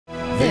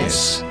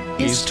This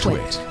is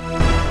TWiT.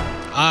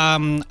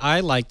 I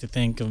like to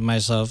think of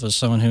myself as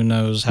someone who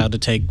knows how to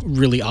take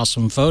really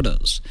awesome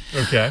photos.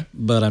 Okay.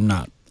 But I'm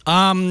not.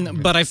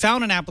 But I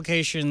found an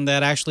application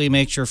that actually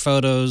makes your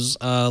photos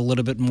a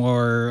little bit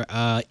more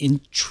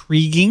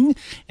intriguing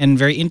and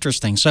very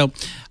interesting. So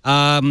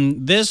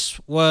this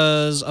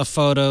was a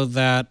photo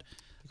that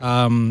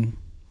there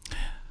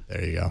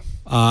you go.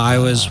 I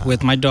was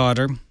with my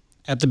daughter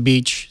at the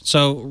beach.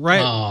 So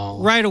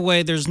right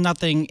away, there's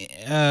nothing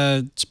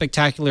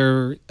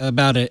spectacular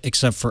about it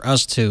except for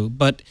us two.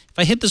 But if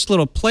I hit this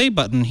little play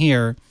button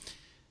here,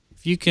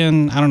 if you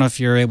can, I don't know if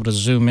you're able to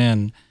zoom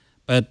in,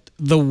 but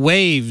the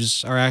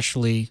waves are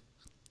actually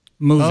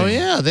moving. Oh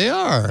yeah, they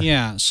are.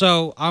 Yeah.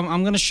 So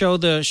I'm going to show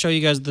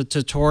you guys the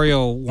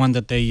tutorial one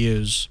that they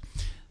use.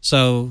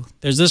 So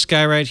there's this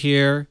guy right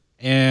here,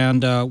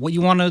 and what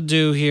you want to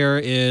do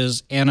here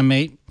is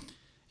animate.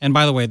 And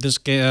by the way, this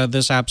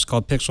app's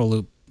called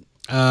Pixaloop.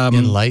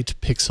 Enlight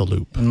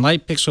Pixaloop.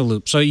 Enlight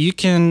Pixaloop. So you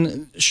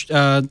can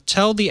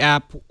tell the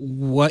app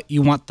what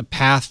you want the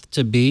path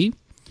to be,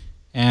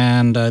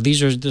 and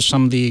these are just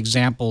some of the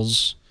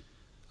examples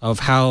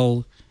of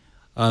how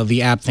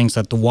the app thinks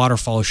that the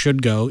waterfall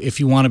should go. If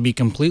you want to be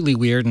completely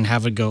weird and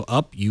have it go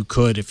up, you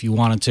could if you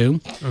wanted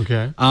to.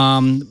 Okay.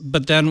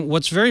 But then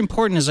what's very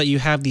important is that you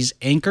have these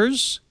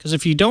anchors, because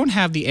if you don't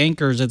have the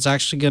anchors, it's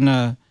actually going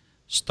to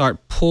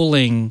start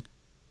pulling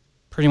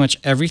pretty much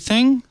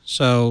everything.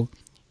 So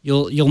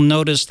you'll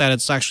notice that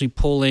it's actually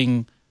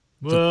pulling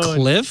the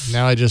cliff.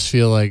 Now I just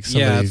feel like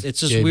somebody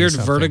it's this weird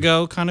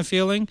vertigo kind of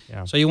feeling.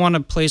 Yeah. So you want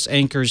to place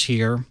anchors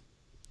here.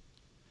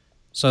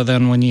 So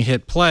then when you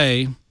hit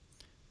play,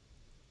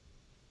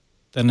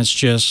 then it's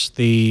just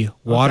the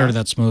water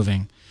that's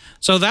moving.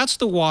 So that's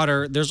the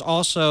water. There's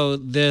also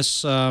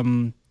this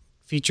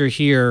feature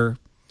here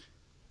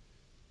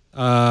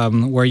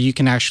where you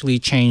can actually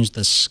change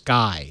the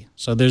sky.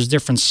 So there's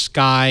different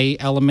sky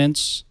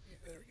elements.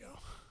 There we go.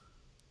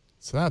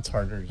 So that's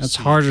harder to see. That's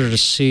harder to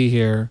see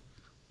here.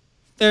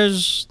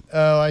 There's...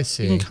 Oh, I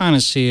see. You can kind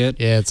of see it.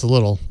 Yeah, it's a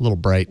little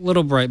bright. A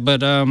little bright,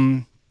 but...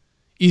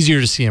 easier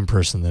to see in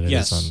person than it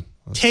is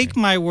on Take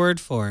my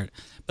word for it.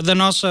 But then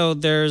also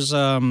there's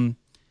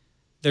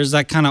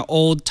that kind of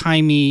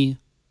old-timey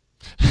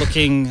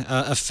looking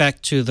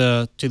effect to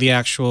the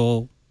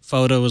actual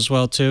photo as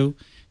well too.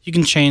 You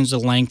can change the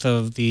length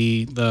of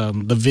the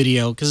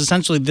video, because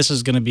essentially this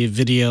is going to be a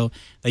video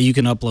that you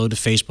can upload to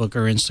Facebook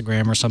or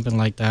Instagram or something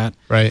like that.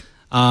 Right.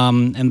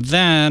 And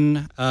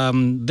then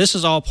this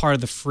is all part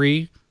of the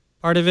free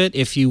part of it.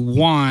 If you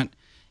want,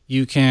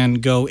 you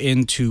can go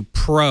into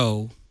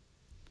Pro,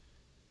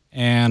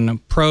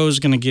 and Pro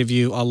is going to give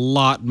you a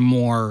lot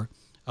more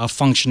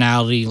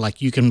functionality.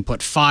 Like you can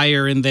put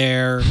fire in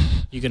there.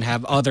 You can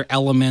have other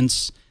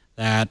elements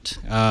that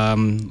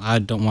I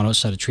don't want to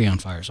set a tree on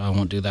fire, so I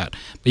won't do that.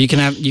 But you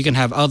can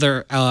have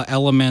other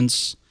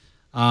elements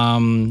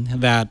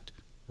that.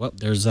 Well,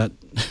 there's that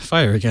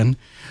fire again.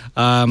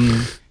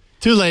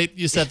 Too late.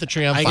 You set the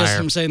tree on fire. I guess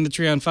I'm setting the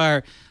tree on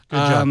fire. Good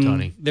job,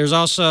 Tony. There's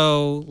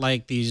also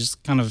like these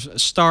kind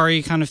of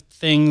starry kind of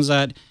things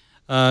that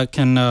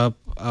can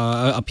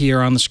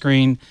appear on the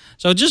screen.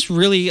 So it just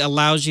really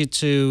allows you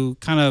to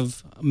kind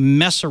of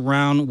mess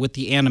around with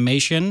the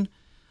animation.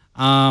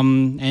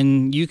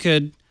 And you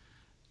could...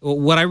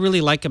 What I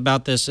really like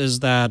about this is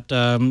that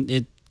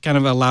it kind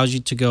of allows you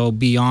to go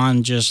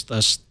beyond just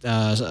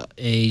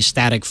a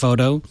static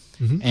photo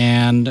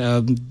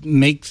and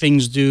make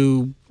things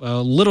do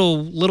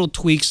little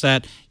tweaks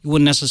that you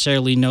wouldn't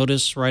necessarily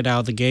notice right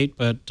out of the gate.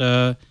 But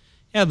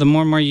yeah, the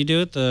more and more you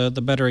do it,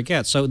 the better it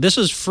gets. So this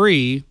is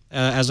free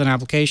as an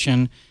application.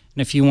 And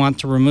if you want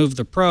to remove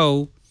the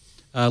Pro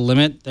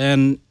limit,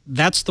 then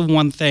that's the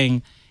one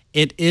thing.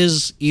 It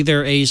is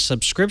either a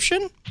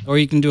subscription or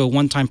you can do a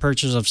one-time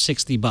purchase of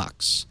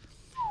 $60.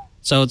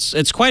 So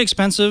it's quite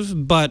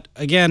expensive, but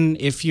again,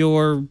 if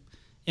you're,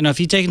 if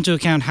you take into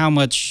account how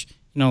much,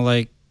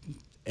 like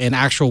an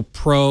actual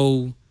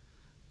pro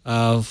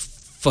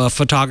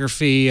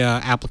photography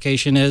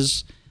application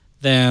is,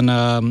 then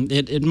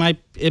it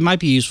might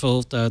be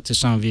useful to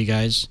some of you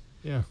guys.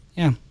 Yeah.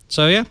 Yeah.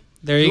 So yeah,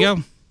 there you go.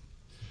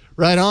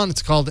 Right on.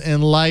 It's called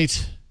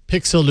Enlight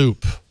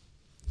Pixaloop.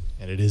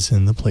 And it is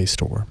in the Play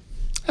Store,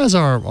 as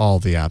are all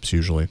the apps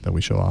usually that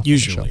we show off.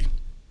 Usually.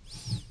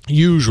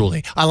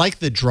 I like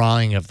the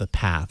drawing of the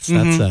paths.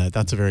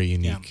 That's a very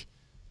unique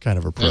kind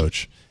of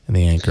approach. And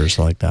the anchors,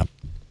 I like that.